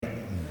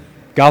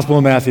Gospel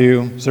of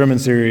Matthew, sermon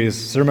series,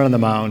 Sermon on the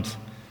Mount,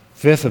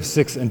 fifth of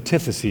six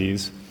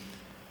antitheses,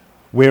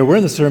 where we're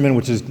in the sermon,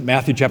 which is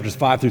Matthew chapters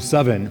 5 through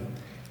 7,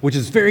 which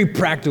is very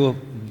practical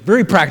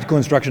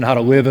instruction on how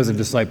to live as a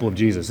disciple of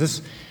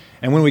Jesus.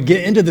 And when we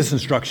get into this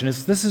instruction,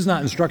 this is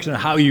not instruction on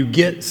how you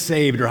get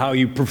saved or how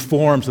you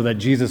perform so that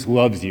Jesus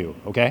loves you,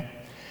 okay?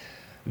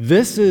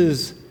 This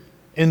is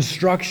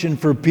instruction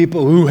for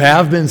people who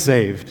have been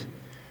saved,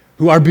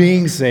 who are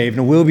being saved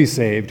and will be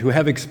saved, who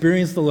have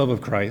experienced the love of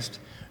Christ,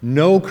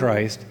 know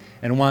Christ,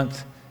 and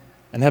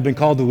have been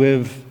called to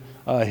live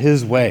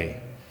His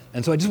way.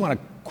 And so I just want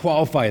to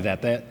qualify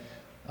that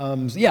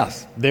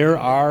yes, there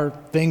are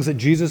things that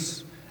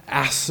Jesus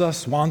asks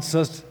us, wants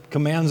us,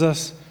 commands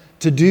us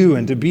to do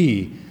and to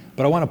be,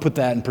 but I want to put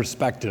that in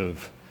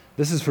perspective.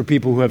 This is for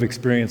people who have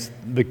experienced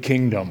the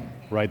kingdom,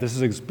 right? This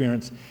is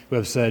experience who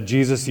have said,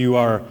 Jesus, you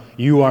are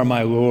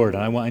my Lord,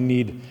 and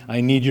I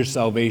need your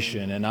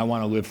salvation, and I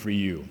want to live for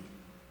you.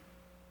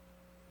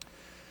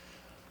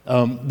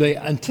 The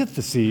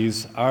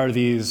antitheses are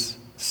these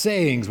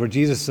sayings where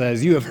Jesus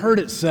says, you have heard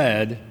it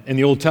said in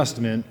the Old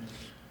Testament,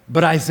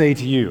 but I say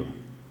to you.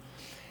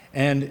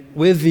 And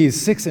with these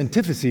six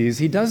antitheses,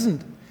 he does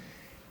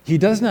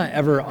not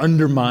ever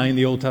undermine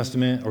the Old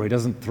Testament, or he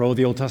doesn't throw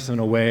the Old Testament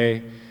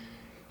away.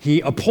 He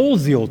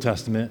upholds the Old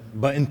Testament,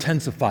 but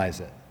intensifies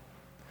it.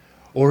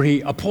 Or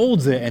he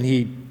upholds it and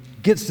he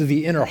gets to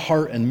the inner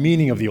heart and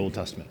meaning of the Old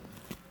Testament.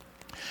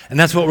 And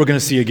that's what we're going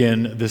to see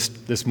again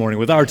this morning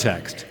with our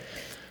text.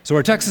 So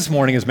our text this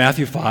morning is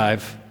Matthew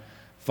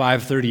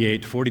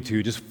 5:38 to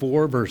 42, just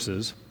 4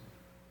 verses.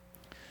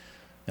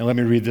 And let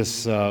me read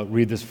this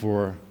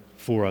for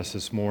us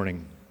this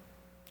morning.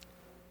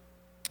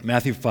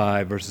 Matthew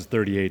 5, verses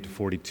 38 to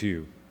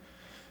 42.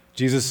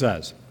 Jesus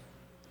says,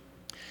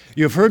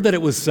 you have heard that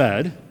it was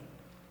said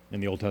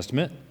in the Old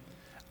Testament,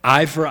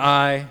 eye for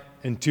eye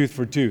and tooth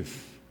for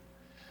tooth.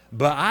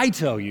 But I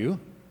tell you,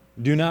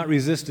 do not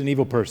resist an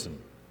evil person.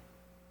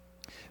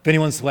 If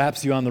anyone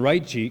slaps you on the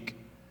right cheek,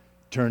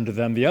 turn to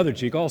them the other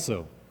cheek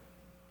also.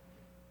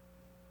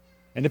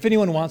 And if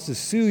anyone wants to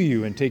sue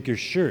you and take your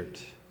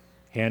shirt,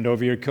 hand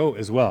over your coat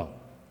as well.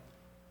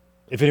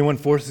 If anyone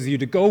forces you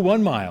to go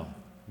 1 mile,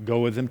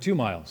 go with them 2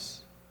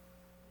 miles.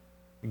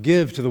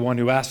 Give to the one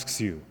who asks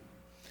you,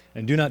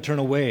 and do not turn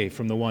away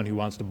from the one who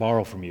wants to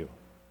borrow from you.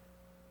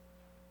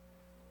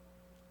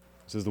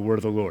 This is the word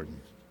of the Lord.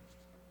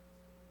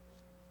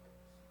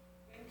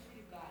 Thanks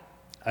be to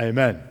God.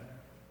 Amen.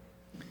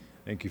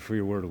 Thank you for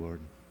your word, Lord.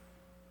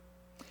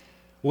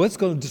 Well, let's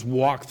go just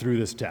walk through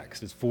this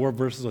text. It's 4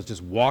 verses. Let's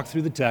just walk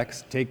through the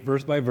text, take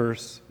verse by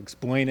verse,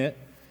 explain it.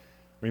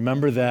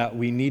 Remember that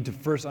we need to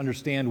first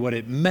understand what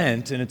it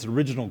meant in its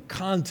original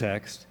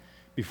context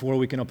before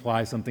we can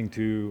apply something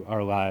to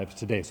our lives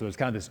today. So it's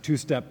kind of this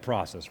 2-step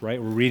process,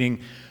 right? We're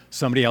reading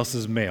somebody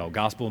else's mail.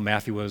 Gospel of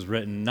Matthew was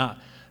written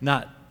not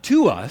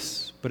to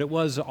us, but it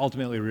was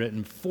ultimately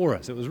written for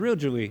us. It was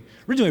originally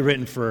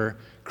written for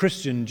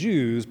Christian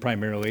Jews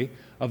primarily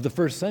of the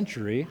first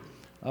century,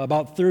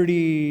 about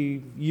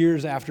 30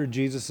 years after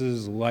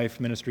Jesus' life,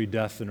 ministry,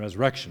 death, and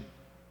resurrection.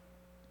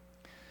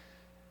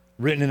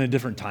 Written in a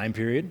different time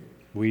period.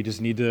 We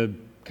just need to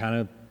kind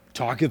of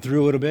talk it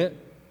through a little bit,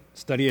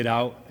 study it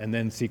out, and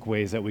then seek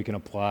ways that we can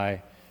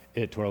apply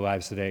it to our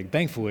lives today.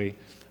 Thankfully,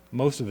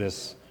 most of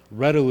this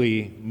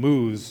readily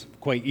moves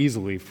quite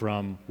easily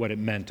from what it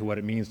meant to what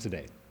it means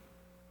today.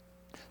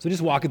 So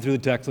just walking through the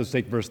text, let's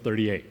take verse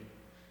 38.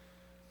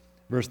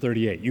 Verse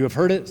 38, you have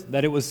heard it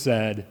that it was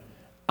said,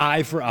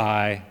 eye for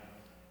eye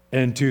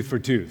and tooth for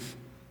tooth.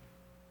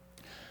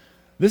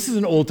 This is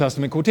an Old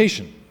Testament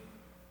quotation.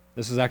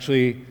 This is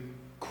actually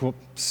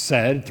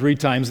said 3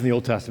 times in the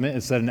Old Testament.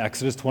 It's said in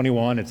Exodus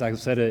 21.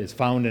 It's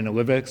found in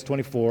Leviticus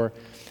 24,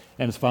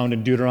 and it's found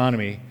in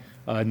Deuteronomy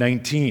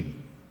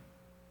 19.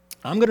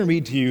 I'm going to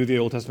read to you the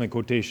Old Testament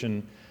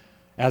quotation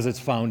as it's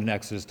found in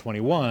Exodus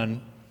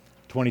 21,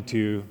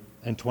 22,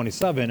 and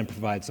 27, and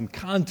provide some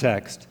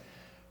context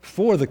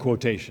for the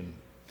quotation.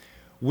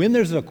 When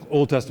there's an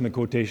Old Testament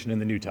quotation in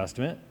the New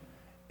Testament,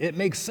 it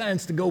makes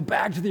sense to go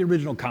back to the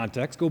original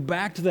context, go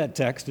back to that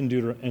text in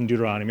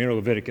Deuteronomy or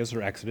Leviticus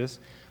or Exodus,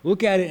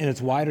 look at it in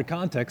its wider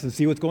context and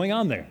see what's going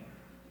on there.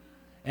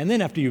 And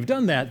then after you've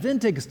done that, then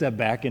take a step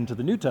back into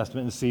the New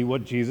Testament and see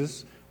what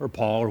Jesus or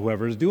Paul or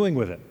whoever is doing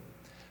with it.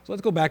 So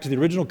let's go back to the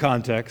original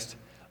context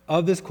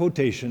of this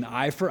quotation,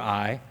 eye for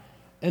eye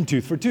and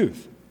tooth for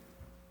tooth.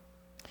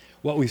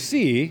 What we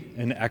see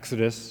in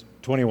Exodus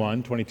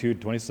 21, 22,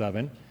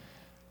 27,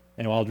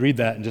 and I'll read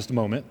that in just a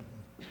moment,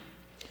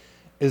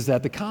 is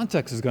that the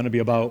context is going to be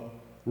about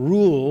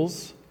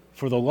rules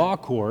for the law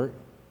court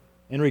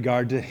in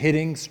regard to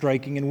hitting,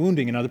 striking, and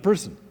wounding another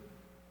person.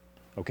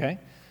 Okay?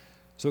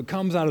 So it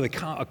comes out of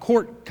a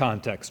court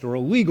context or a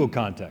legal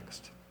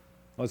context.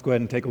 Let's go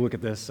ahead and take a look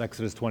at this,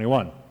 Exodus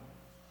 21.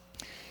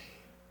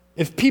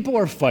 If people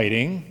are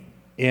fighting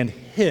and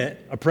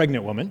hit a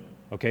pregnant woman,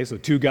 okay, so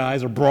 2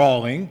 guys are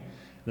brawling,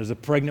 there's a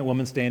pregnant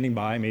woman standing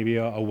by, maybe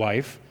a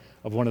wife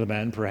of one of the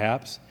men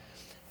perhaps,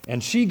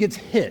 and she gets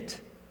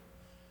hit.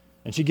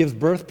 and she gives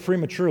birth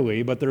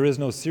prematurely, but there is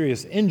no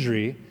serious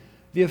injury,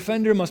 the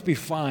offender must be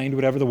fined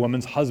whatever the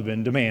woman's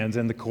husband demands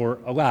and the court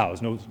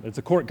allows. No, it's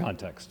a court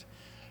context,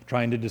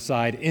 trying to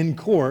decide in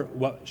court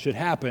what should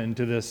happen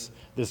to this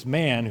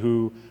man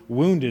who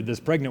wounded this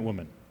pregnant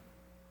woman.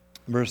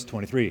 Verse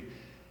 23,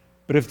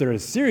 but if there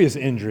is serious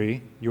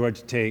injury, you are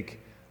to take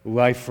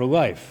life for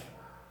life,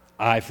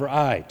 eye for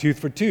eye, tooth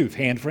for tooth,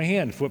 hand for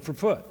hand, foot for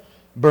foot,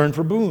 burn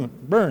for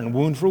burn,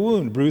 wound for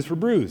wound, bruise for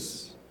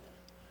bruise.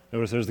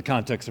 Notice there's the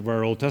context of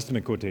our Old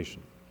Testament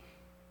quotation.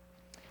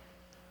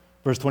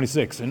 Verse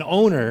 26, an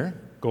owner,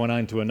 going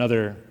on to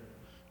another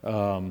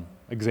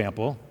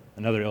example,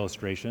 another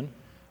illustration,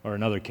 or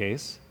another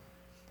case,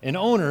 an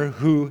owner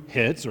who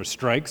hits or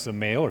strikes a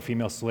male or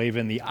female slave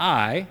in the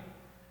eye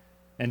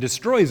and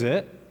destroys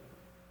it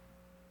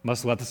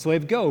must let the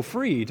slave go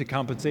free to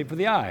compensate for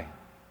the eye.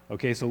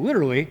 Okay, so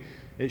literally,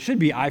 it should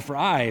be eye for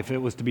eye if it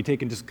was to be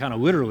taken just kind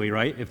of literally,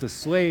 right? If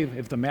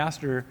the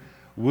master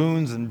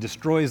wounds and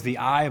destroys the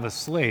eye of a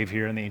slave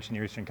here in the ancient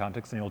Near Eastern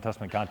context, in the Old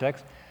Testament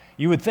context,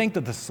 you would think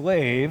that the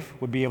slave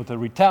would be able to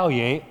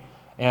retaliate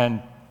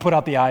and put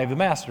out the eye of the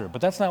master, but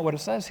that's not what it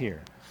says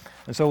here.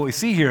 And so what we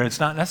see here, it's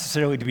not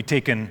necessarily to be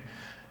taken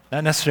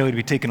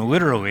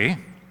literally.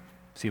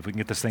 See if we can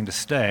get this thing to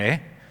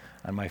stay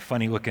on my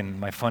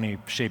funny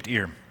shaped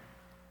ear.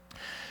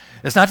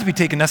 It's not to be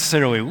taken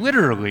necessarily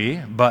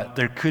literally, but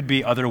there could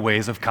be other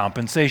ways of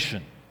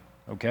compensation,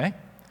 okay?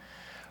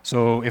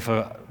 So if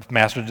a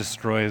master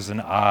destroys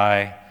an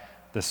eye,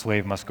 the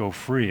slave must go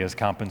free as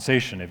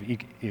compensation,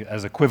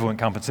 as equivalent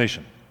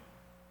compensation.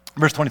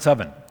 Verse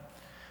 27,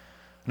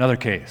 another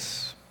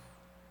case.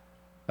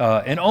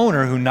 An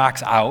owner who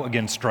knocks out,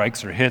 again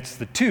strikes or hits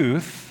the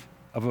tooth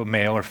of a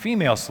male or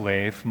female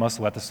slave must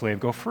let the slave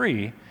go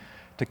free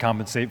to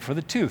compensate for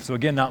the tooth. So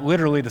again, not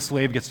literally the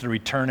slave gets to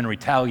return and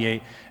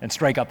retaliate and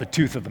strike out the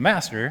tooth of the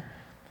master.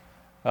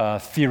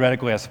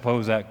 Theoretically, I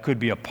suppose that could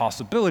be a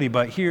possibility,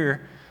 but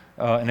here,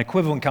 an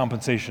equivalent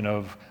compensation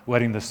of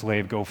letting the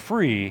slave go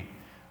free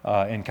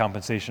in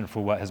compensation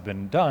for what has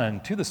been done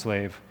to the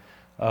slave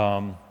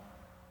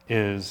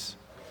is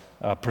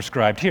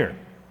prescribed here.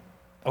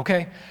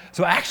 Okay?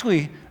 So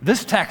actually,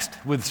 this text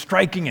with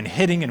striking and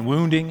hitting and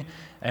wounding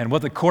and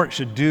what the court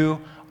should do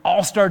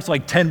all starts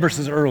like 10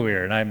 verses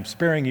earlier, and I'm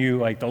sparing you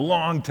like the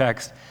long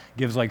text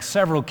gives like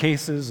several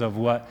cases of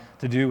what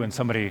to do when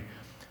somebody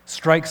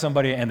strikes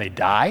somebody and they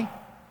die,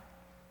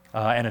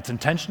 and it's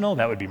intentional,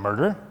 that would be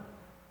murder.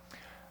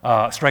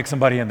 Strike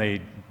somebody and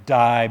they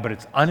die, but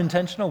it's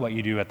unintentional, what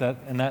you do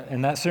in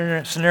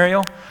that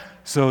scenario.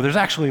 So there's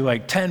actually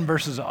like 10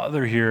 verses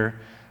other here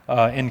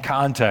in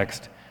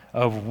context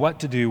of what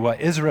to do, what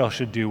Israel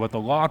should do, what the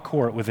law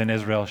court within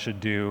Israel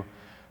should do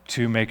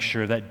to make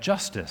sure that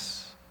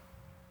justice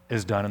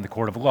is done in the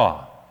court of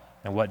law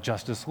and what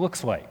justice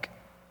looks like.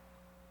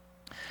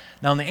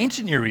 Now, in the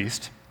ancient Near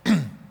East,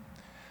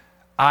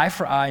 eye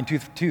for eye and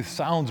tooth for tooth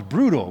sounds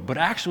brutal, but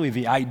actually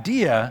the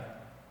idea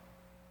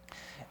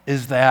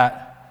is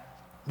that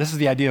this is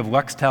the idea of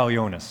lex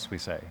talionis, we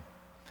say,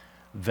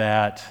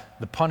 that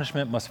the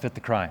punishment must fit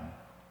the crime.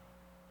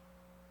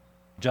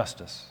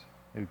 Justice.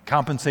 The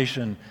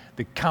compensation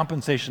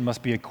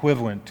must be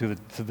equivalent to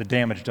the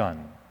damage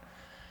done.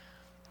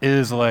 It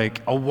is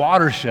like a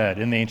watershed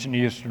in the ancient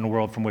Eastern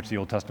world from which the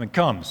Old Testament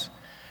comes.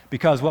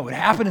 Because what would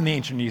happen in the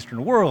ancient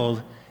Eastern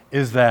world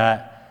is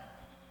that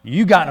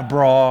you got in a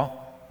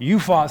brawl, you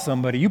fought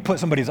somebody, you put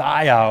somebody's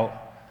eye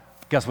out,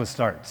 guess what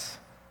starts?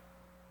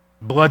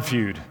 Blood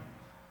feud,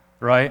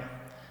 right?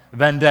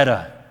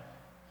 Vendetta.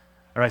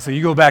 All right, so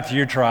you go back to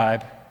your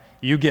tribe,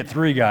 you get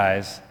 3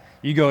 guys,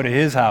 you go to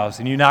his house,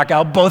 and you knock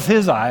out both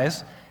his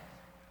eyes,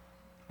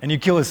 and you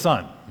kill his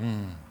son.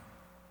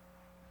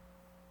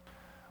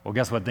 Well,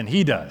 guess what then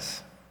he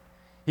does?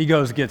 He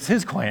goes, gets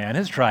his clan,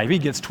 his tribe, he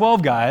gets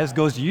 12 guys,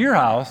 goes to your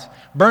house,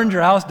 burns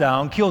your house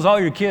down, kills all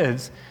your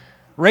kids,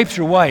 rapes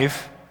your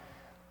wife,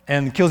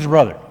 and kills your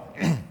brother.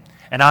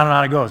 And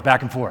on it goes,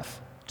 back and forth.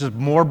 Just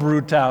more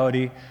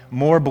brutality,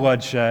 more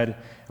bloodshed,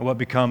 and what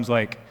becomes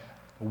like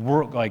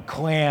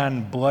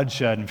clan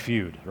bloodshed and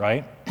feud,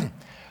 right?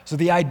 So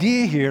the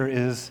idea here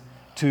is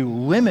to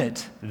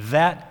limit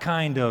that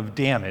kind of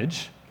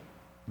damage,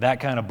 that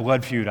kind of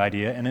blood feud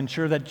idea, and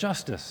ensure that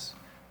justice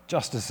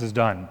is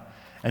done,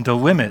 and to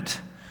limit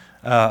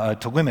the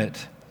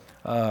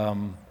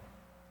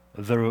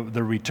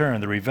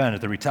return, the revenge,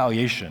 the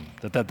retaliation,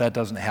 that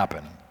doesn't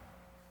happen,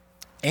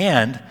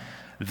 and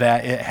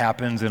that it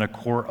happens in a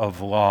court of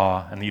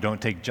law, and you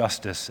don't take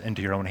justice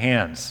into your own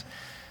hands.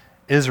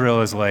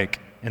 Israel is like,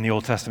 in the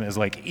Old Testament, is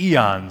like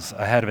eons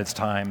ahead of its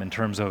time in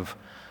terms of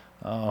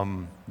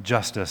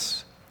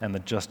justice and the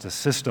justice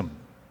system.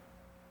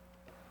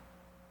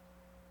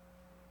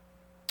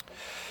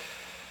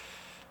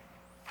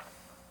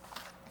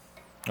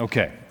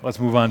 Okay, let's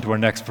move on to our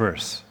next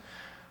verse.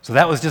 So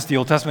that was just the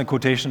Old Testament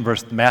quotation,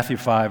 Matthew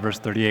 5, verse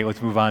 38.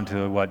 Let's move on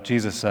to what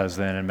Jesus says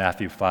then in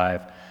Matthew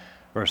 5,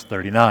 verse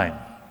 39.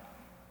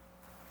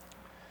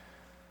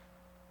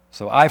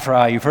 So eye for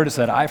eye, you've heard it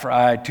said, eye for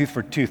eye, tooth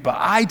for tooth. But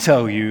I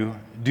tell you,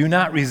 do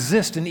not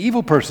resist an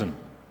evil person.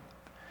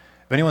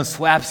 If anyone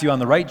slaps you on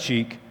the right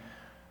cheek,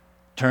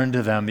 turn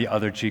to them the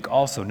other cheek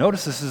also.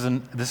 Notice this is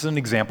an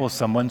example of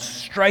someone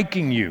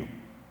striking you.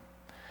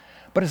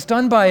 But it's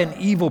done by an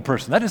evil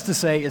person. That is to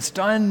say, it's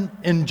done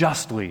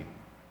unjustly.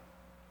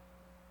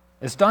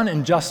 It's done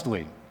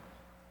unjustly.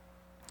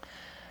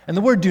 And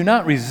the word do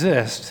not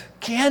resist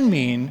can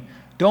mean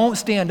don't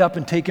stand up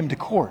and take him to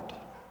court.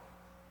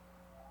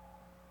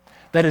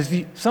 That is,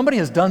 if somebody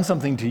has done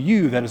something to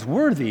you that is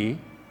worthy,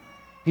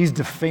 he's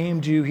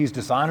defamed you, he's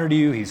dishonored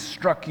you, he's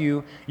struck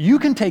you, you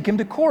can take him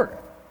to court,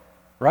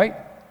 right?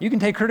 You can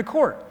take her to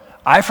court.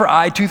 Eye for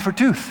eye, tooth for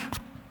tooth.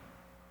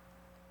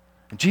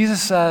 And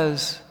Jesus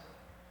says,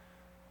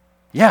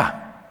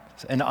 yeah,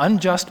 an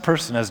unjust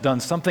person has done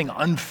something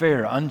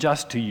unfair,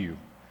 unjust to you,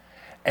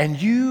 and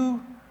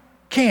you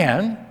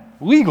can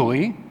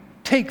legally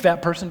take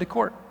that person to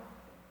court.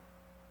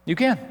 You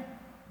can.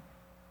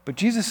 But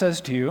Jesus says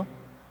to you,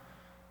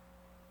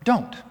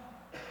 don't.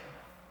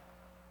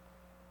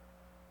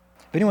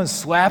 If anyone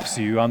slaps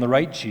you on the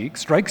right cheek,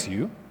 strikes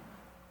you,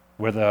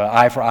 where the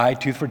eye for eye,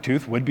 tooth for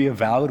tooth would be a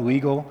valid,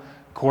 legal,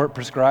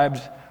 court-prescribed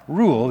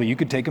rule, that you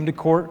could take him to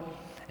court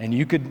and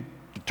you could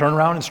turn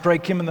around and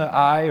strike him in the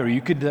eye, or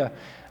you could,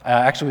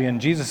 actually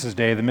in Jesus'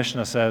 day, the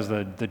Mishnah says,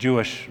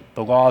 the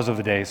laws of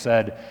the day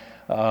said,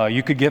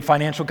 you could get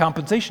financial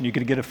compensation. You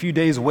could get a few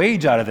days'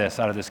 wage out of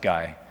this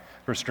guy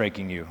for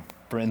striking you,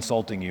 for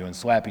insulting you and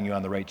slapping you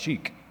on the right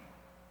cheek.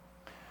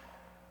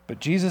 But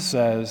Jesus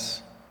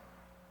says,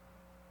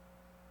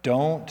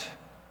 don't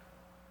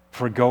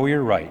forgo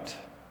your right.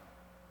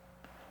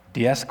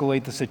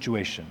 De-escalate the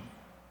situation.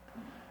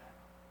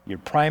 Your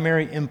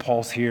primary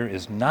impulse here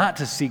is not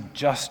to seek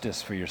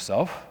justice for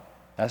yourself.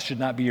 That should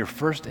not be your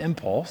first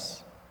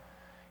impulse.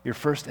 Your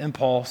first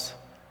impulse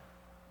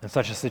in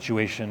such a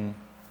situation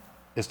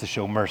is to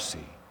show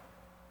mercy,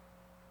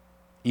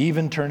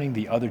 even turning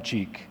the other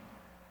cheek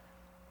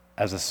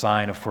as a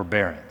sign of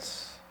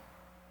forbearance.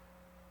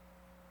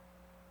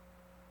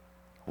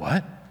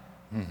 What?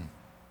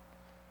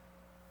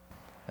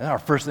 And our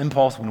first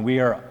impulse when we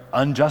are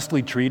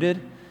unjustly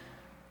treated,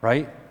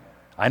 right?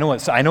 I know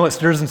it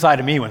stirs inside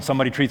of me when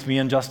somebody treats me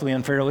unjustly,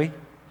 unfairly.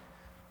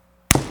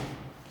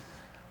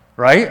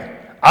 Right?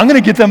 I'm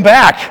going to get them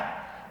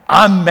back.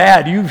 I'm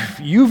mad.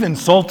 You've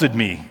insulted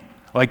me.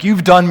 Like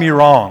you've done me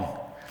wrong.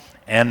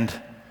 And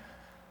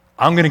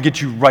I'm going to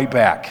get you right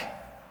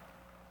back.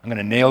 I'm going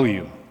to nail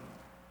you.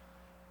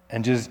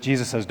 And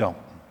Jesus says, don't.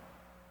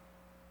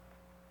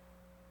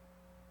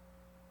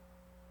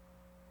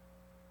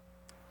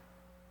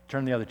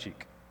 Turn the other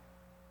cheek.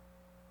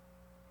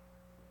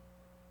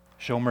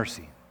 Show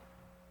mercy.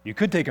 You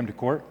could take him to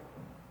court.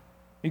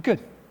 You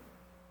could.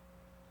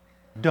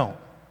 Don't.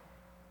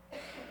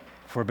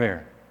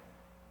 Forbear.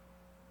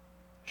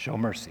 Show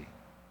mercy.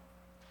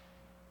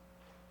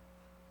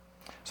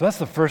 So that's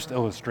the first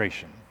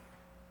illustration.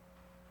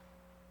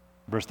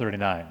 Verse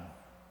 39.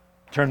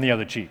 Turn the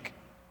other cheek.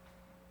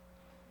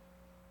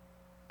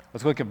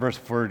 Let's look at verse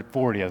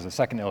 40 as a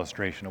second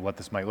illustration of what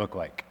this might look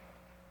like.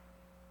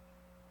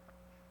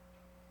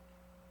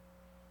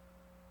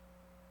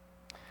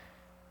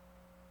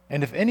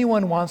 And if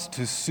anyone wants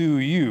to sue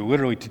you,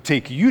 literally to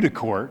take you to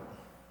court,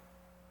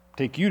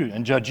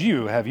 and judge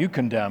you, have you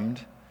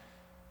condemned,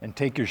 and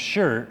take your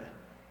shirt,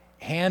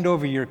 hand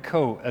over your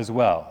coat as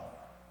well.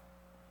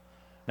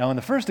 Now, in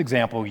the first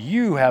example,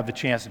 you have the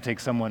chance to take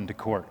someone to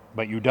court,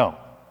 but you don't.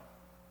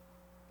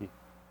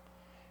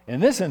 In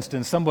this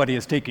instance, somebody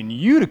has taken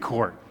you to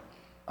court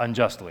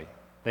unjustly.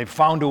 They've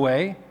found a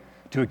way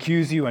to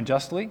accuse you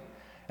unjustly,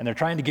 and they're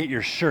trying to get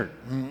your shirt.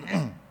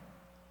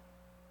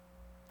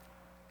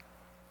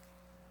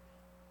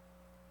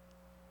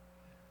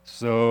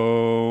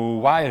 So,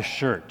 why a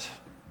shirt?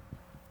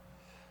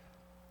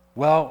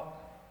 Well,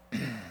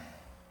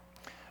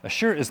 a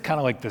shirt is kind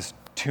of like this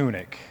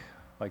tunic,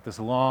 like this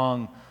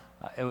long,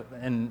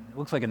 and it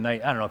looks like a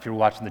night. I don't know if you're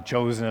watching The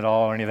Chosen at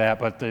all or any of that,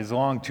 but there's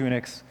long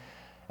tunics.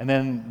 And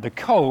then the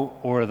coat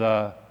or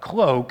the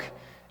cloak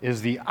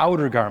is the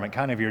outer garment,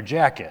 kind of your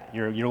jacket,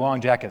 your long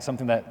jacket,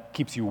 something that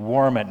keeps you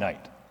warm at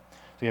night.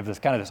 So you have this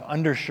kind of this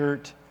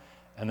undershirt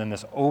and then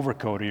this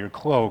overcoat or your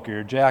cloak or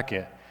your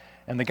jacket.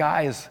 And the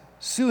guy is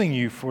suing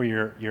you for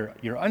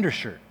your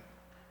undershirt.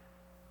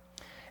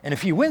 And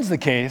if he wins the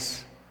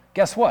case,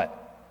 guess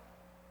what?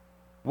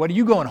 What are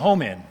you going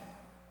home in?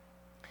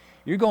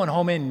 You're going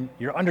home in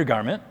your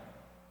undergarment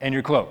and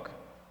your cloak.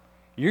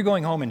 You're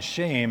going home in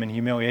shame and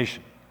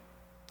humiliation.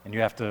 And you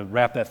have to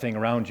wrap that thing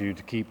around you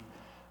to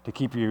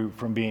keep you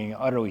from being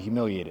utterly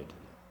humiliated.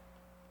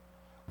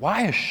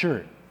 Why a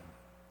shirt?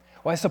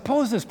 Well, I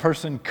suppose this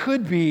person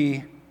could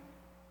be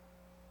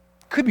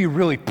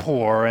really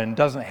poor and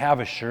doesn't have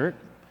a shirt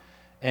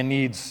and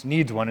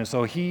needs one, and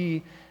so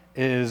he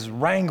is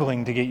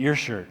wrangling to get your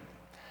shirt.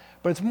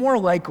 But it's more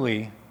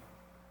likely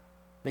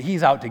that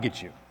he's out to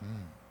get you.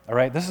 All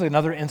right? This is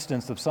another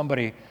instance of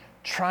somebody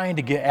trying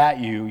to get at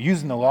you,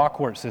 using the law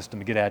court system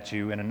to get at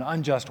you in an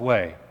unjust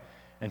way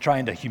and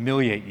trying to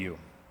humiliate you.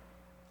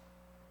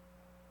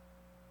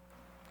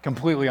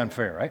 Completely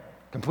unfair, right?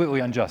 Completely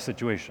unjust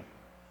situation.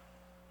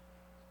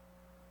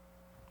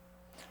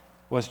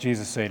 What's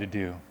Jesus say to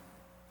do?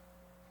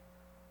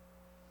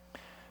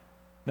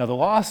 Now, the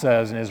law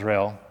says in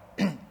Israel,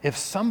 if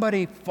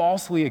somebody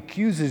falsely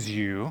accuses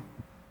you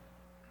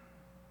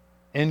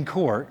in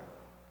court,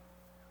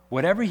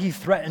 whatever he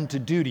threatened to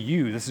do to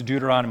you, this is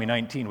Deuteronomy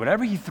 19,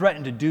 whatever he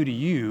threatened to do to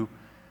you,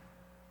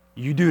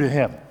 you do to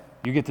him.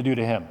 You get to do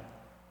to him.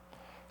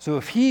 So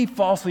if he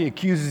falsely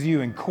accuses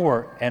you in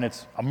court and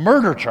it's a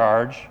murder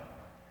charge,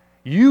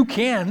 you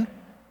can,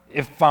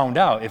 if found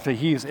out, if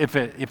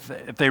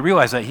they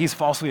realize that he's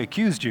falsely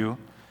accused you,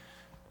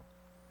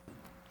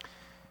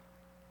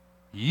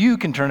 you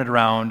can turn it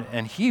around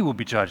and he will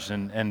be judged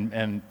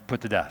and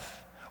put to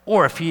death.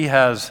 Or if he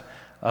has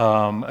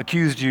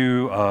accused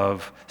you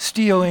of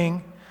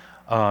stealing,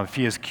 if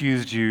he has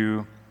accused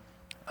you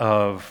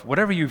of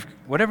whatever you've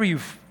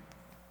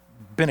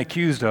been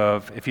accused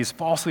of, if he's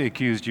falsely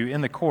accused you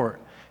in the court,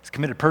 he's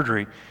committed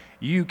perjury,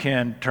 you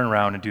can turn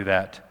around and do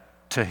that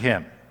to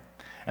him.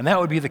 And that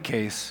would be the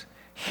case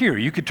here.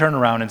 You could turn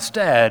around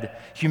instead,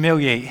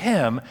 humiliate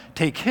him,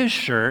 take his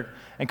shirt,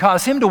 and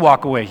cause him to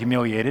walk away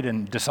humiliated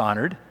and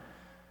dishonored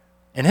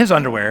in his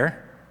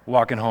underwear,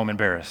 walking home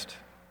embarrassed.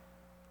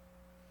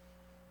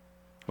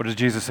 What does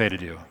Jesus say to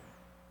do?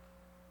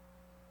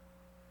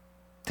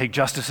 Take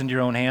justice into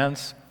your own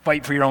hands,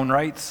 fight for your own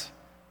rights,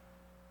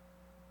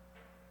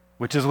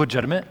 which is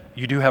legitimate.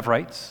 You do have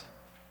rights.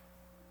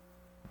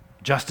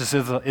 Justice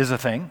is a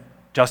thing.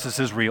 Justice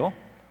is real.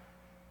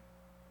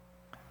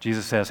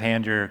 Jesus says,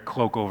 hand your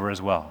cloak over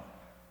as well.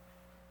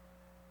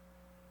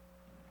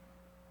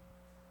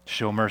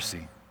 Show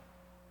mercy.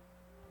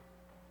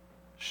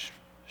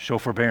 Show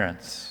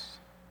forbearance.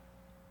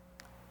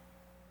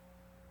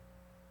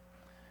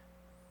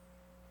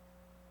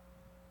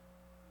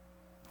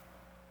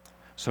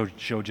 So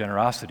show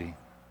generosity.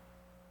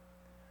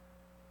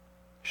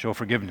 Show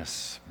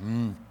forgiveness.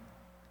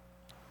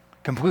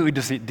 Completely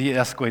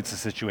de-escalates the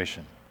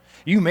situation.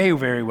 You may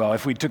very well,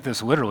 if we took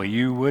this literally,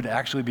 you would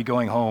actually be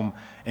going home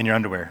in your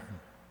underwear,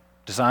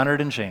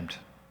 dishonored and shamed.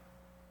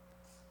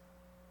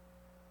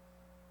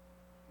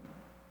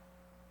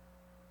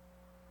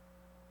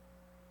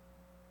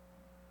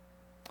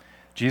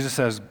 Jesus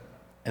says,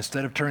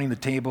 instead of turning the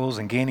tables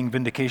and gaining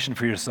vindication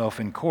for yourself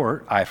in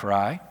court, eye for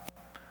eye,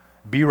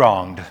 be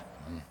wronged.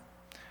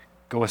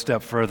 Go a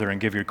step further and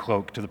give your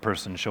cloak to the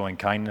person showing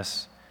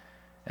kindness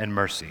and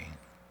mercy.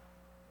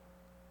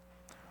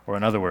 Or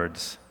in other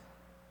words,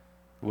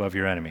 love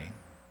your enemy.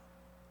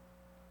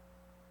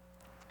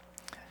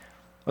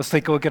 Let's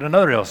take a look at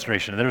another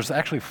illustration. There's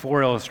actually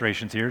 4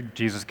 illustrations here.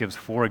 Jesus gives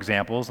 4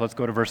 examples. Let's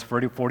go to verse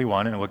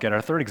 41 and look at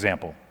our third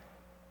example.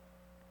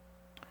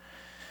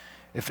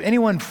 If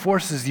anyone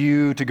forces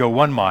you to go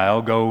 1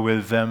 mile, go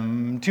with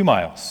them 2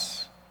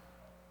 miles.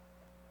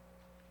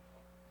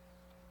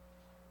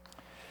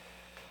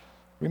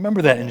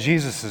 Remember that in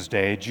Jesus'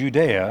 day,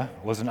 Judea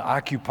was an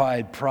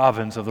occupied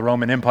province of the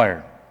Roman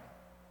Empire.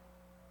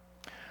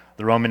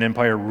 The Roman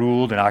Empire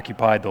ruled and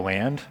occupied the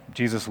land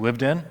Jesus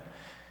lived in,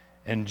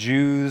 and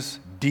Jews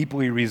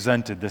deeply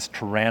resented this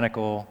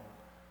tyrannical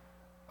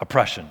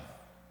oppression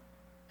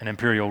and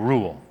imperial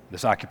rule,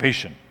 this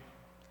occupation.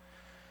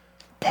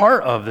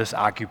 Part of this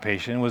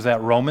occupation was that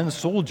Roman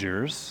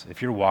soldiers,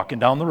 if you're walking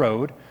down the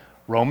road,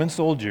 Roman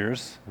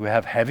soldiers who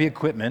have heavy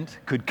equipment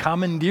could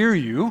commandeer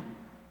you,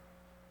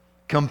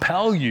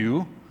 compel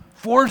you,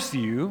 force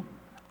you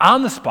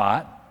on the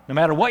spot, no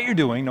matter what you're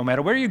doing, no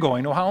matter where you're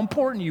going, no matter how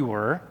important you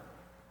were,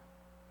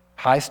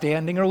 high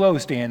standing or low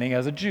standing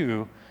as a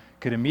Jew,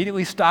 could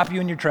immediately stop you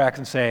in your tracks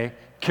and say,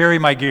 carry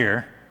my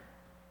gear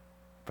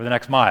for the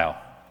next mile.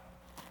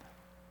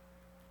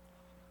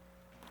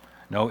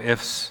 No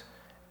ifs,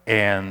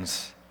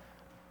 ands,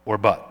 or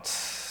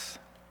buts.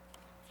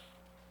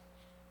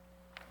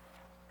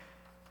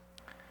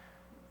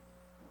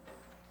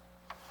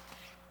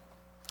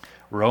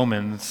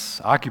 Romans,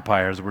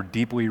 occupiers, were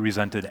deeply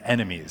resented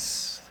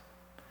enemies.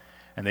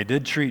 And they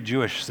did treat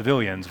Jewish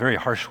civilians very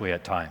harshly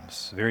at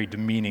times, very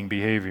demeaning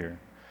behavior.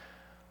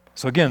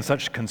 So again,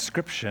 such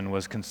conscription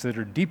was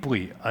considered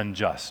deeply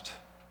unjust.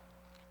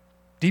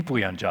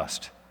 Deeply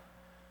unjust.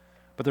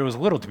 But there was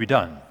little to be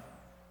done.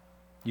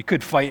 You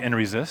could fight and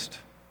resist.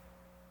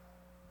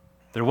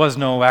 There was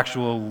no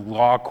actual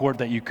law court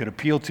that you could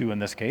appeal to in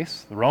this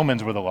case. The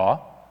Romans were the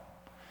law.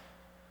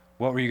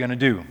 What were you going to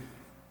do?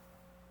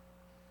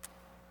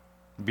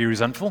 Be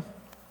resentful?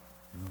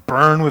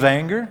 Burn with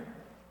anger?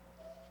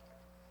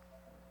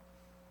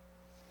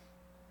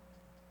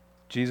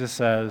 Jesus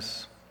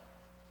says,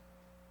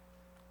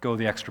 go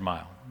the extra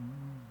mile.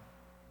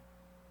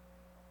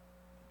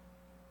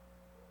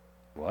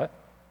 What?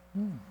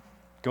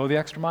 Go the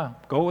extra mile.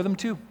 Go with them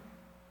too.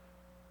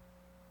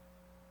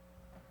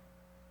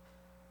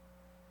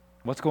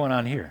 What's going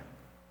on here?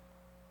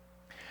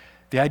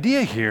 The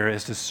idea here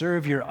is to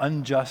serve your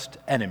unjust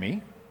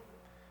enemy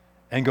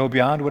and go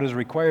beyond what is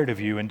required of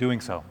you in doing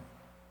so.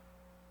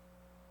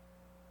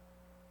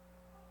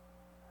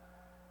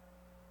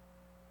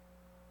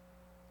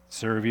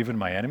 Serve even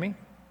my enemy?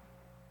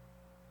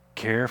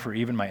 Care for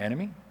even my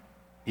enemy?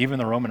 Even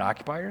the Roman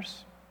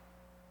occupiers?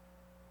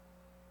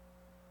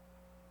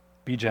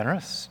 Be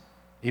generous,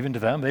 even to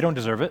them. They don't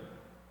deserve it.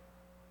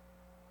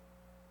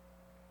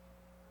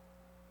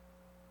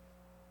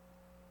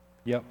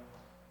 Yep.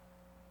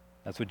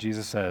 That's what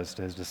Jesus says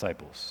to his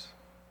disciples.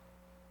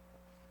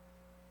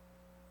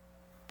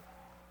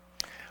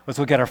 Let's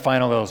look at our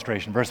final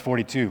illustration, verse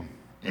 42.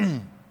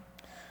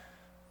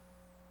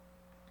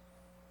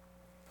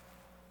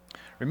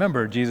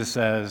 Remember, Jesus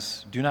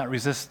says, do not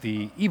resist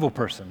the evil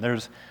person.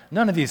 There's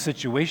none of these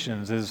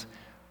situations is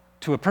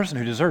to a person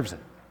who deserves it.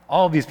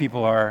 All of these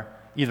people are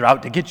either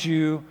out to get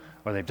you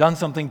or they've done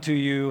something to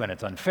you and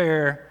it's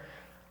unfair.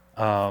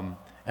 And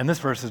this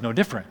verse is no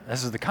different.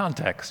 This is the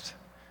context.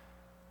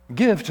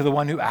 Give to the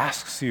one who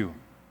asks you.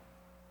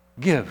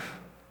 Give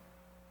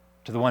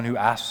to the one who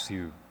asks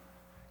you.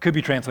 Could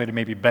be translated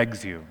maybe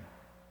begs you.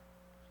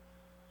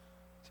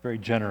 It's very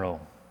general.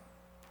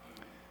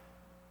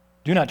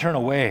 Do not turn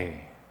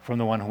away from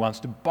the one who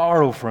wants to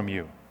borrow from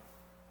you.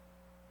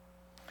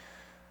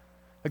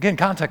 Again,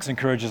 context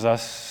encourages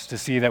us to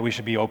see that we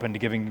should be open to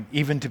giving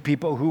even to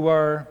people who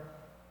are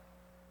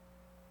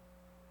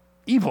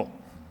evil,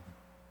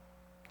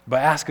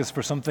 but ask us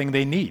for something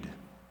they need.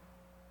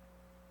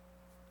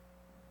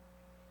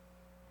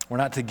 We're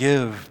not to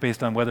give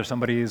based on whether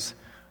somebody's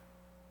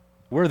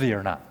worthy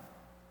or not.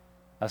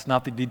 That's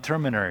not the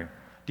determiner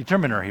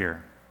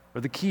here,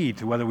 or the key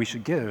to whether we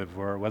should give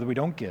or whether we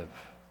don't give.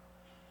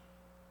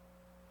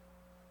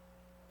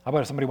 How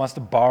about if somebody wants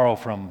to borrow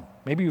from,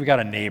 maybe we got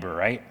a neighbor,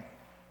 right?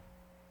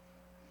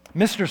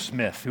 Mr.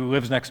 Smith, who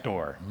lives next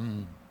door,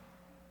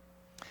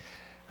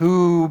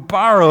 who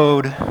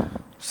borrowed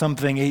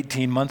something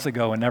 18 months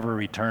ago and never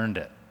returned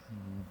it.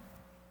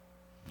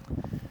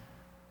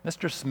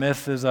 Mr.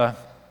 Smith is a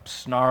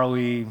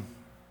snarly,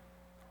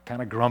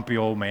 kind of grumpy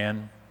old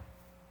man.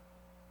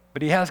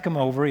 But he has come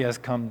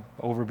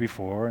over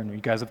before, and you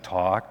guys have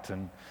talked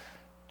and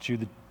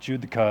chewed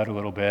the cud a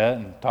little bit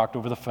and talked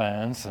over the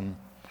fence.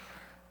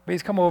 But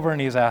he's come over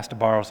and he's asked to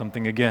borrow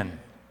something again.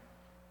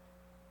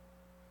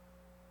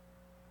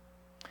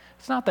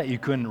 It's not that you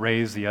couldn't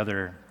raise the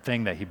other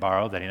thing that he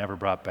borrowed that he never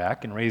brought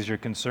back and raise your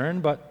concern,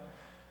 but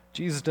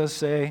Jesus does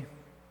say,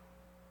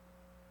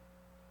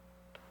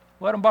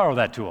 let him borrow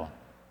that tool.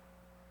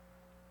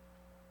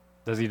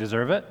 Does he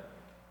deserve it?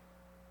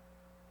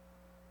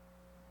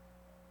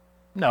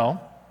 No.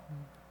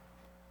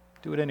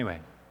 Do it anyway.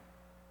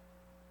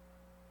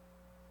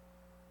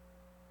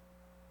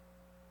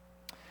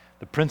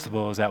 The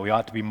principle is that we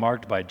ought to be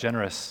marked by a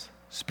generous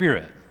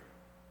spirit,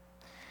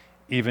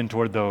 even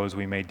toward those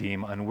we may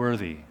deem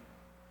unworthy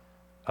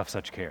of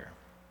such care.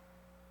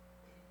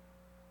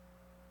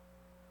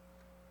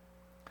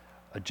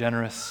 A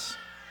generous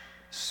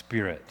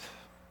spirit.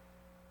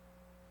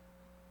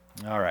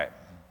 All right.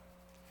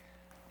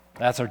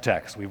 That's our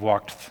text. We've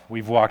walked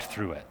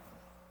through it.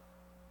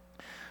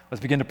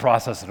 Let's begin to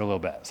process it a little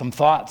bit. Some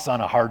thoughts on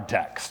a hard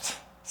text.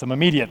 Some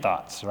immediate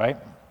thoughts, right?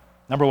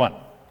 Number one,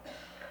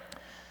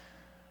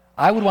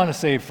 I would want to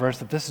say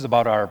first that this is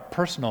about our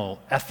personal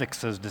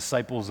ethics as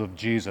disciples of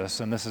Jesus,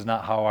 and this is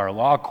not how our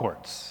law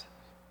courts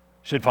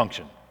should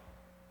function.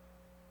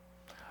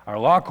 Our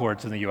law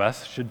courts in the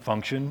U.S. should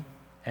function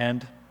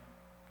and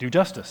do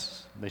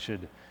justice. They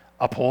should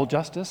uphold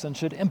justice and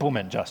should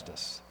implement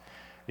justice.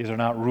 These are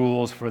not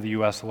rules for the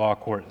U.S. law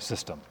court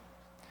system.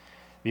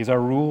 These are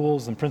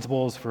rules and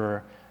principles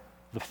for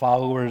the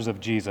followers of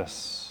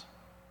Jesus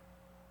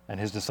and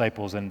his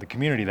disciples and the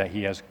community that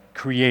he has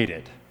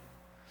created.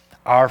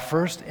 Our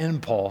first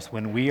impulse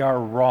when we are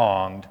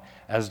wronged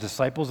as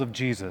disciples of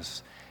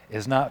Jesus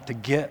is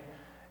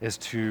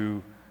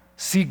to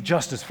seek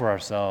justice for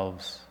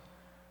ourselves.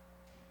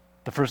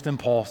 The first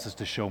impulse is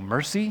to show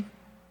mercy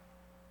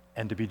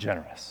and to be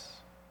generous.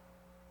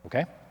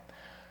 Okay?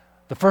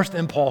 The first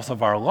impulse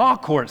of our law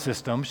court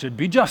system should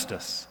be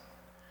justice.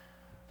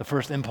 The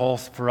first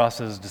impulse for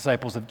us as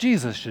disciples of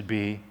Jesus should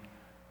be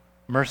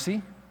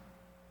mercy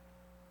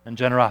and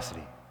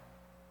generosity.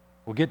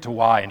 We'll get to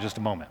why in just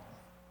a moment.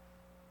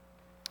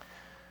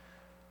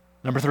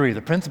 Number three,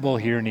 the principle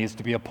here needs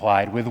to be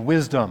applied with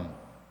wisdom.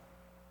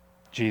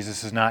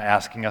 Jesus is not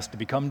asking us to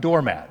become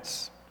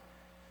doormats,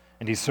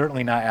 and he's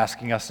certainly not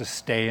asking us to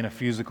stay in a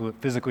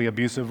physically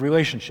abusive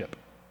relationship.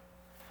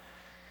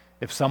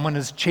 If someone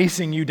is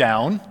chasing you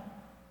down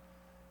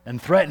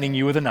and threatening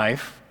you with a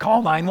knife,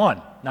 call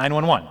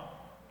 911,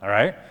 all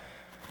right?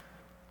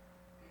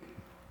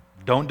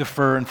 Don't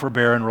defer and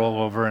forbear and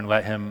roll over and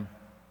let him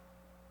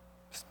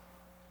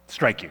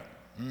strike you.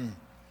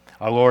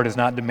 Our Lord is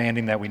not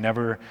demanding that we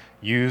never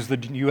use the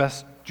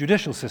U.S.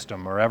 judicial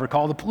system or ever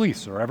call the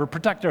police or ever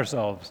protect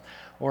ourselves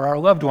or our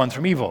loved ones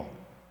from evil.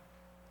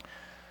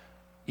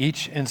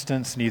 Each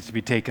instance needs to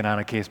be taken on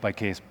a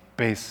case-by-case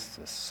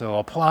basis. So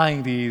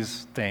applying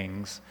these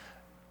things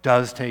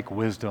does take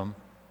wisdom.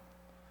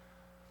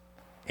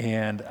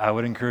 And I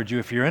would encourage you,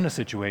 if you're in a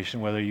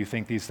situation, whether you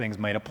think these things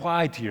might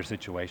apply to your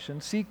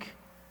situation, seek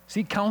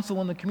counsel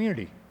in the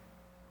community.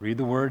 Read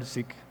the Word,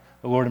 seek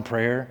the Lord in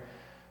prayer,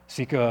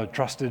 seek a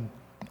trusted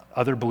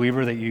other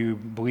believer that you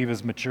believe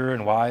is mature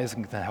and wise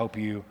and can help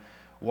you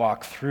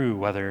walk through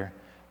whether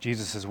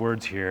Jesus'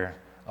 words here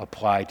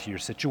apply to your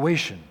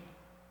situation.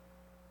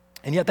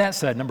 And yet that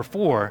said, number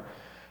 4,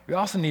 we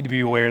also need to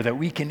be aware that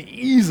we can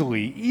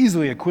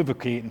easily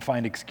equivocate and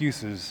find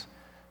excuses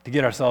to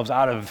get ourselves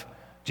out of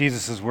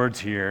Jesus' words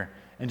here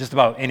in just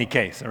about any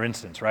case or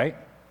instance, right?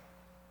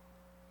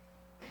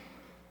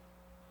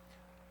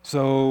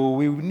 So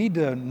we need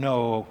to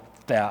know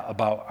that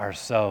about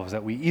ourselves,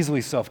 that we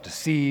easily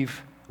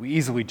self-deceive, we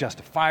easily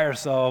justify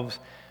ourselves.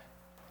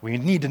 We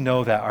need to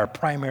know that our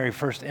primary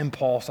first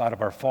impulse out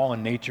of our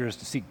fallen nature is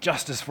to seek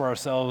justice for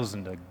ourselves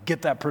and to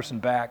get that person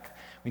back.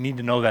 We need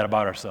to know that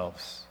about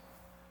ourselves.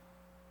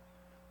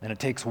 And it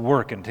takes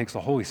work, and it takes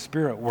the Holy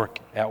Spirit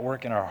at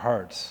work in our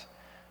hearts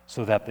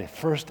so that the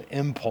first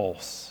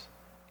impulse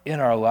in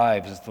our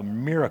lives is the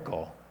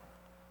miracle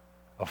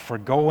of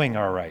forgoing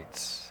our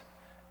rights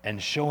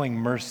and showing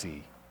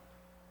mercy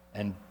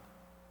and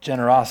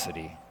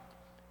generosity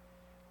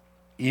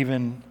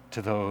even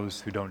to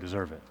those who don't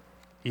deserve it,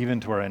 even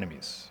to our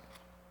enemies.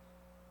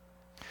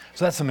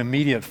 So that's some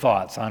immediate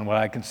thoughts on what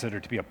I consider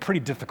to be a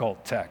pretty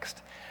difficult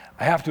text.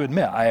 I have to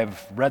admit, I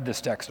have read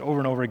this text over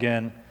and over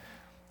again.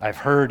 I've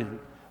heard,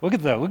 look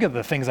at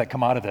the things that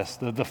come out of this,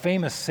 the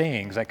famous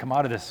sayings that come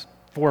out of these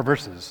 4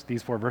 verses.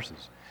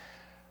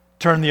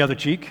 Turn the other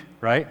cheek,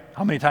 right?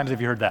 How many times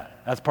have you heard that?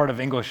 That's part of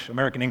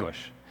American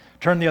English.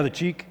 Turn the other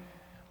cheek,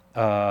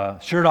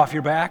 shirt off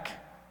your back,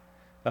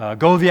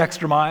 go the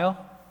extra mile,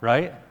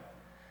 right?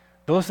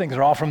 Those things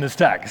are all from this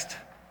text.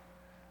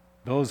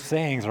 Those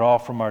sayings are all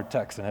from our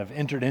text and have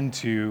entered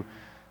into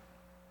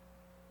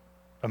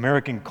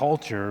American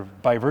culture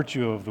by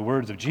virtue of the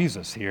words of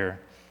Jesus here.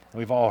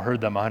 We've all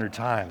heard them 100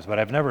 times, but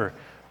I've never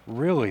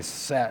really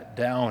sat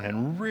down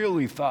and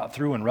really thought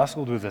through and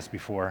wrestled with this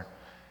before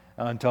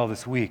until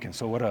this week. And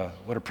so what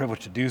a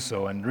privilege to do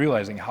so, and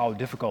realizing how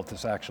difficult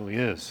this actually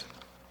is.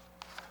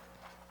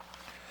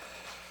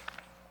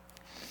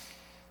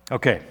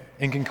 Okay,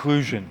 in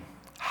conclusion,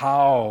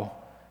 how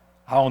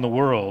in the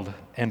world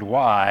and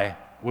why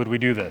would we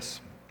do this?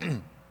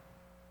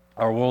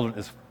 Our world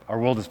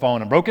is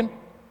fallen and broken.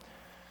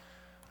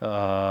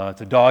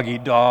 It's a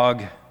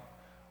dog-eat-dog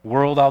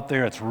world out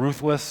there. It's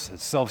ruthless.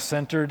 It's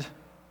self-centered.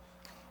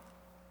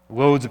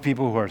 Loads of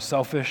people who are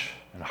selfish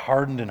and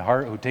hardened in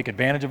heart who take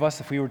advantage of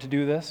us if we were to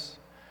do this.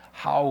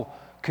 How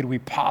could we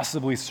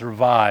possibly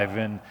survive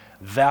in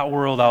that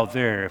world out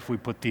there if we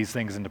put these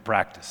things into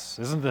practice?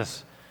 Isn't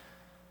this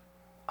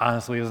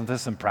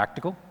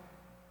impractical?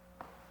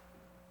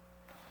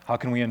 How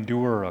can we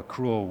endure a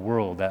cruel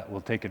world that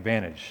will take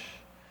advantage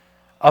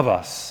of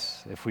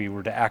us if we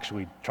were to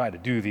actually try to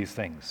do these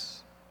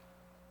things?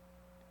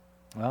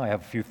 Well, I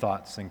have a few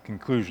thoughts in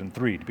conclusion,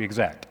 3 to be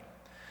exact.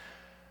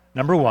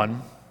 Number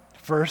 1,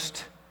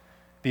 first,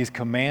 these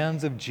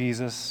commands of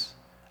Jesus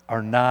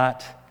are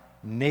not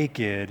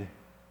naked,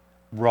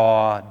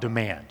 raw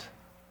demand,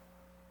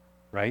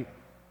 right?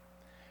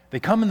 They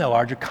come in the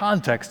larger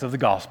context of the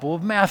Gospel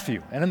of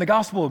Matthew. And in the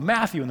Gospel of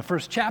Matthew, in the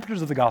first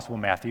chapters of the Gospel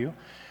of Matthew,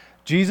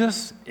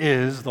 Jesus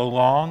is the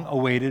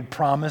long-awaited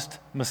promised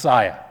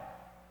Messiah,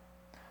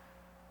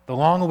 the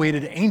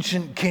long-awaited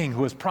ancient king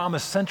who was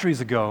promised centuries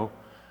ago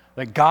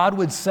that God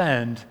would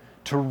send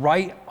to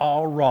right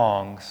all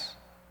wrongs,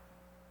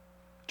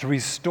 to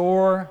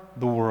restore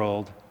the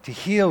world, to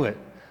heal it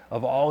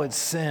of all its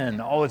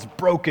sin, all its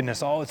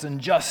brokenness, all its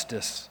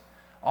injustice,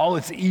 all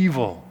its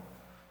evil,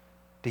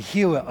 to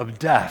heal it of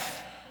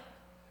death,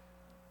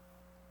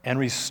 and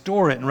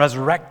restore it and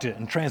resurrect it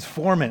and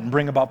transform it and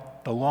bring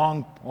about the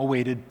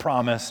long-awaited,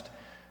 promised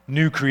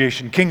new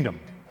creation kingdom.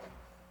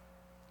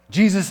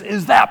 Jesus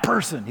is that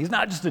person. He's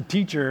not just a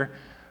teacher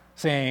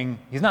saying,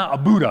 he's not a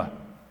Buddha,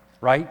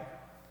 right?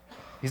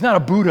 He's not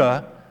a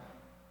Buddha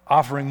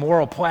offering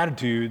moral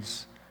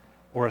platitudes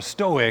or a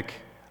stoic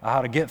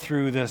how to get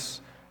through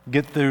this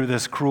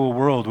cruel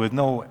world with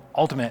no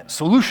ultimate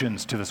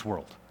solutions to this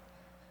world.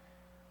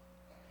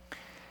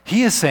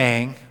 He is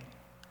saying,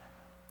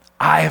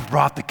 I have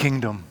brought the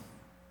kingdom.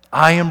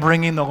 I am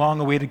bringing the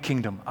long-awaited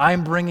kingdom. I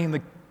am bringing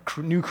the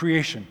new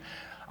creation.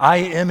 I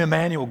am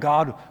Emmanuel,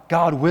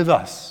 God with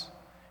us.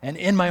 And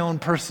in my own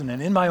person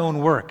and in my own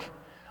work,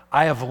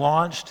 I have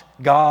launched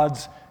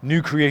God's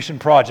new creation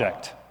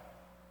project.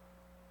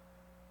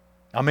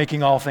 I'm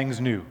making all things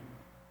new.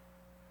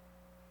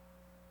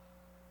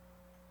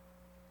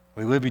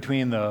 We live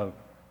between the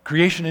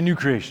creation and new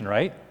creation,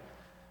 right?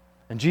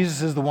 And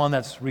Jesus is the one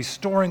that's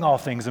restoring all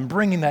things and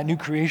bringing that new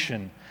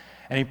creation.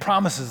 And he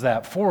promises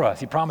that for us.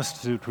 He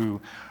promised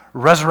to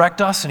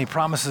resurrect us, and he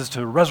promises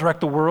to resurrect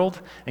the world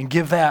and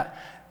give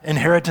that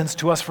inheritance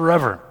to us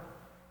forever.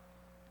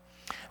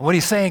 And what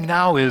he's saying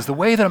now is the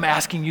way that I'm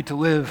asking you to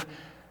live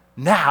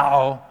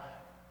now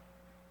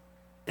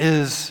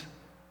is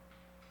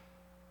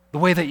the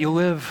way that you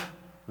live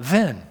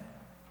then.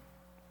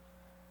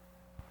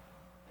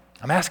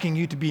 I'm asking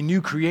you to be new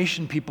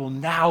creation people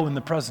now in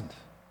the present.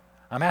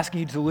 I'm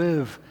asking you to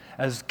live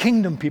as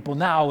kingdom people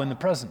now in the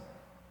present.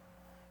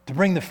 To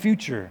bring the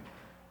future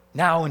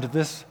now into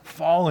this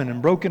fallen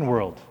and broken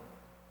world,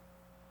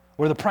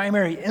 where the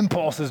primary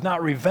impulse is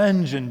not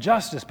revenge and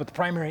justice, but the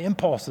primary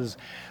impulse is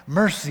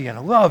mercy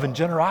and love and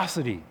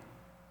generosity.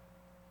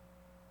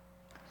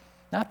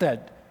 Not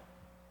that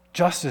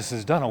justice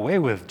is done away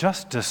with.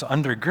 Justice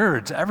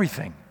undergirds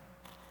everything.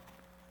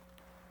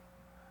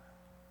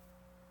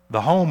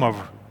 The home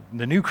of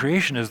the new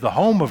creation is the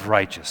home of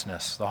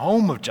righteousness, the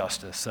home of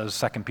justice, says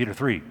 2 Peter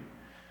 3.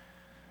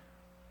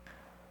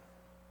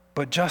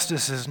 But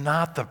justice is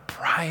not the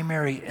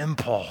primary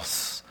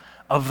impulse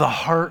of the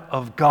heart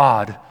of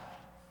God.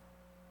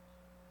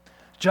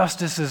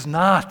 Justice is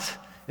not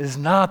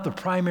the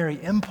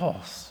primary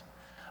impulse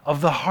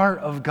of the heart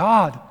of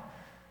God.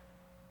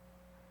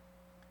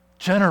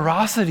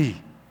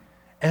 Generosity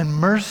and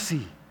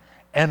mercy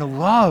and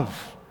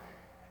love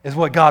is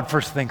what God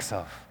first thinks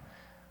of.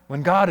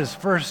 When God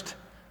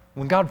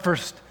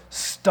first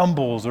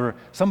stumbles, or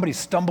somebody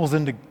stumbles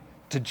into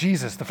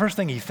Jesus, the first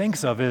thing he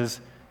thinks of is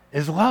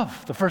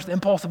love. The first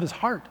impulse of his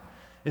heart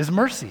is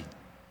mercy.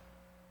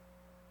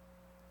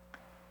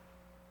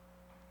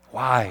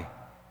 Why?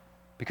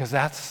 Because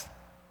that's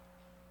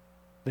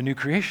the new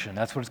creation.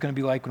 That's what it's going to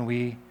be like when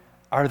we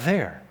are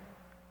there.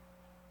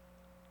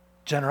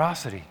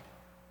 Generosity,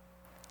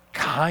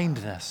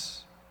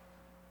 kindness,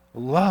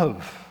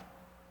 love.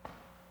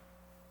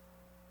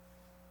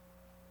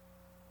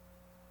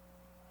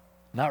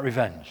 Not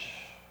revenge,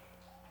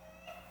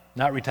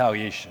 not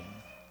retaliation.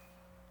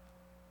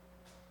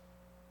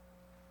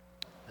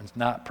 And it's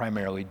not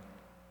primarily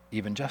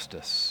even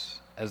justice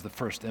as the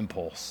first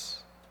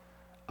impulse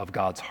of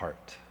God's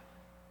heart,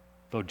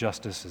 though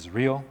justice is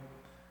real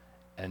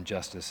and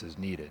justice is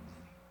needed.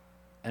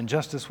 And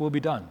justice will be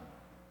done.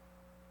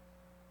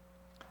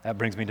 That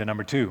brings me to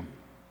number 2.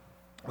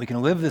 We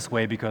can live this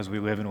way because we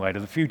live in light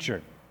of the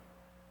future.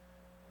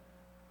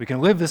 We can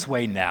live this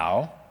way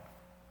now,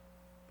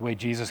 the way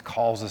Jesus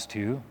calls us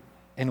to,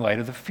 in light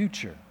of the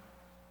future.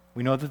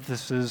 We know that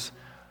this is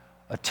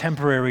a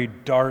temporary,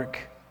 dark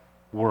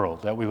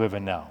world that we live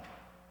in now.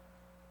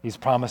 He's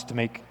promised to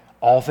make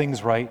all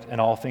things right and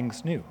all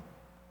things new.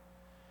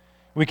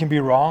 We can be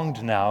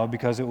wronged now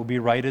because it will be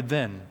righted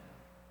then.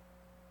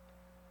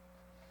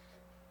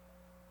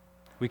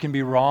 We can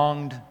be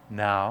wronged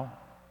now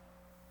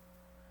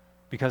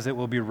because it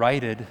will be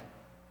righted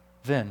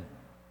then.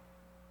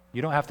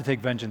 You don't have to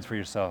take vengeance for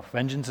yourself.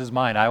 Vengeance is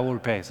mine, I will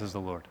repay, says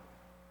the Lord.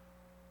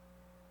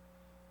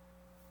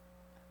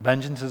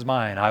 Vengeance is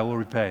mine, I will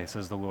repay,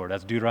 says the Lord.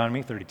 That's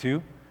Deuteronomy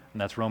 32,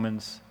 and that's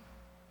Romans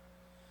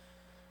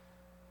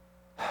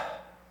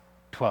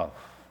 12.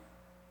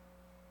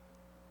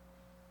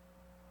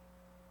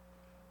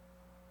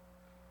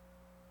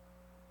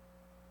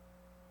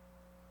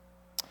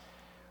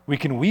 We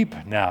can weep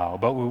now,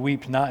 but we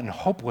weep not in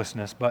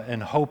hopelessness, but in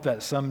hope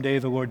that someday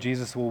the Lord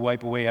Jesus will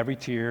wipe away every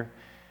tear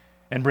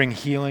and bring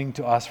healing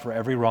to us for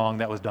every wrong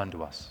that was done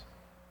to us.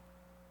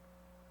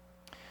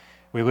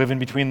 We live in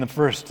between the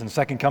first and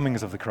second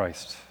comings of the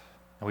Christ,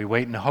 and we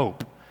wait in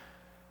hope,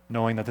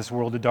 knowing that this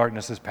world of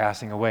darkness is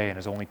passing away and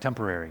is only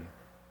temporary.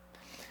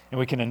 And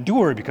we can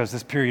endure because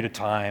this period of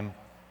time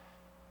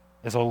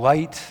is a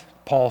light,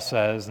 Paul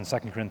says in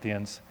 2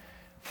 Corinthians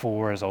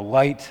 4, is a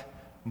light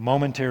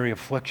momentary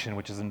affliction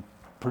which is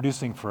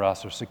producing for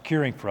us or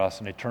securing for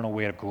us an eternal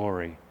weight of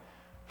glory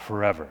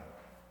forever.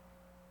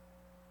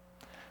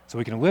 So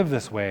we can live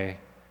this way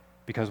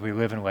because we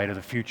live in light of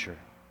the future.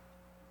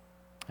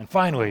 And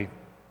finally,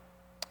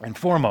 and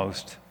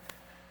foremost,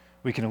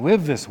 we can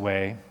live this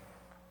way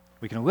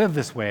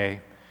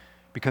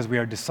because we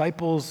are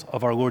disciples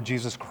of our Lord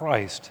Jesus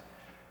Christ,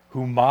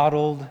 who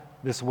modeled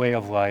this way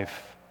of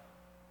life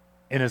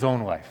in his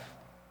own life.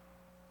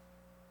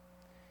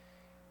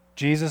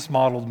 Jesus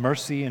modeled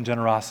mercy and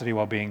generosity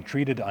while being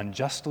treated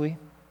unjustly,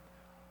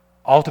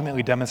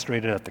 ultimately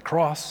demonstrated at the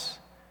cross,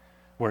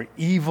 where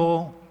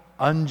evil,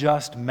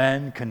 unjust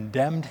men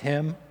condemned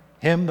him,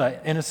 the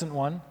innocent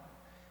one,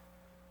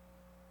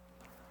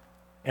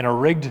 in a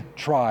rigged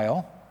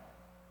trial,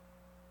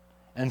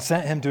 and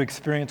sent him to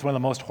experience one of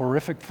the most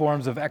horrific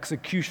forms of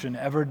execution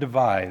ever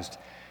devised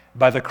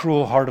by the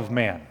cruel heart of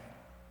man.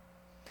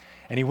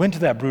 And he went to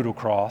that brutal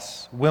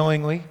cross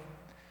willingly,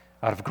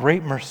 out of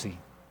great mercy,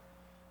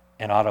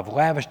 and out of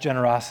lavish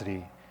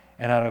generosity,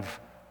 and out of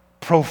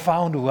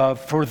profound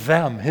love for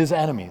them, his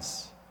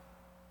enemies,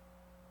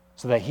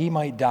 so that he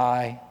might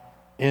die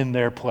in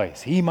their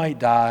place. He might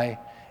die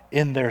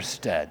in their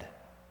stead.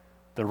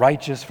 The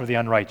righteous for the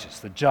unrighteous,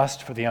 the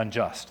just for the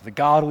unjust, the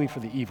godly for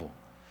the evil,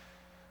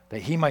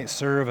 that he might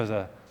serve as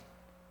an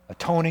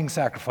atoning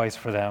sacrifice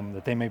for them,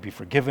 that they may be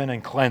forgiven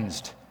and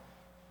cleansed.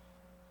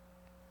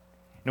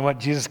 You know what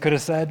Jesus could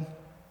have said?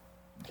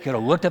 He could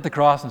have looked at the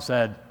cross and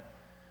said,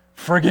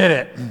 "Forget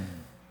it.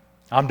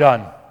 I'm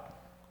done.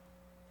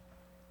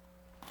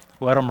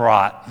 Let them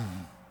rot.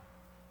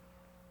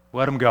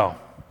 Let them go.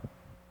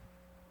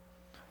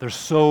 They're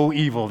so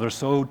evil. They're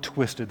so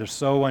twisted. They're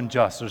so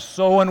unjust. They're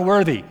so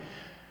unworthy.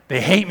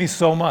 They hate me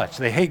so much.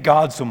 They hate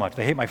God so much.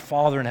 They hate my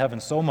Father in heaven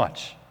so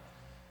much."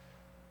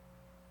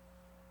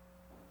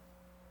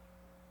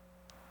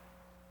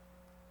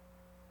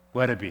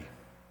 Let it be.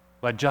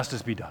 Let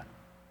justice be done.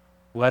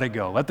 Let it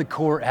go. Let the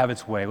court have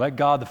its way. Let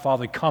God the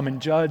Father come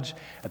and judge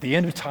at the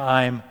end of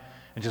time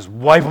and just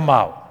wipe them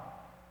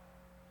out.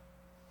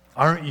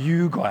 Aren't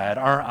you glad,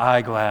 aren't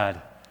I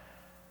glad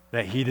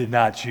that he did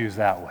not choose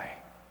that way?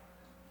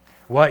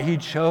 What he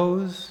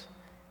chose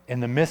in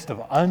the midst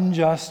of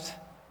unjust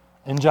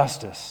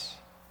injustice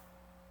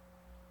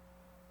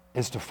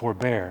is to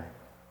forbear,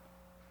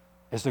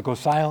 is to go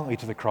silently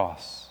to the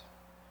cross,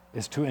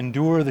 is to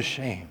endure the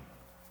shame,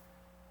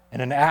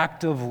 in an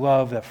act of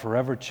love that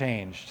forever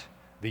changed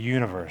the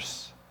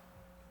universe.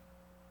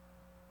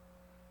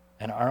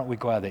 And aren't we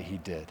glad that he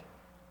did?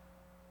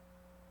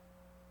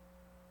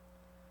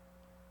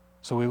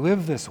 So we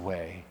live this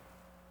way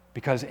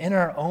because in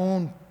our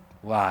own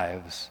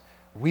lives,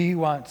 we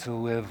want to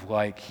live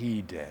like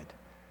he did.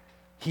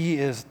 He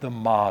is the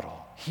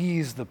model.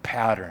 He's the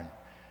pattern.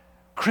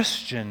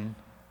 Christian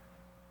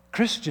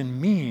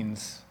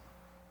means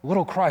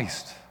little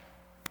Christ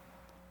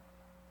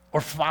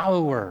or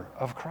follower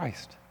of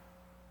Christ.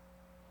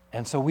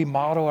 And so we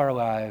model our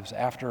lives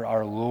after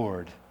our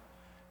Lord,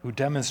 who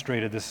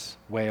demonstrated this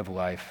way of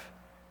life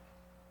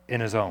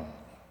in his own.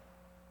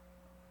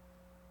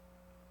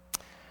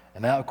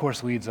 And that, of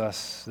course, leads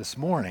us this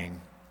morning,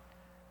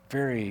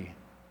 great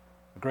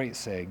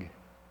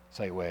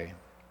segue,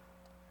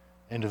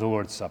 into the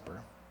Lord's Supper,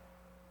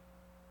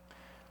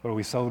 where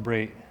we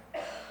celebrate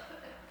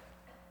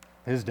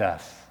his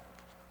death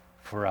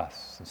for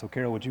us. And so,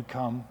 Carol, would you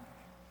come?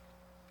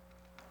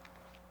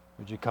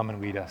 Would you come and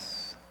lead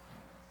us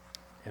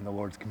in the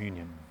Lord's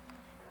communion?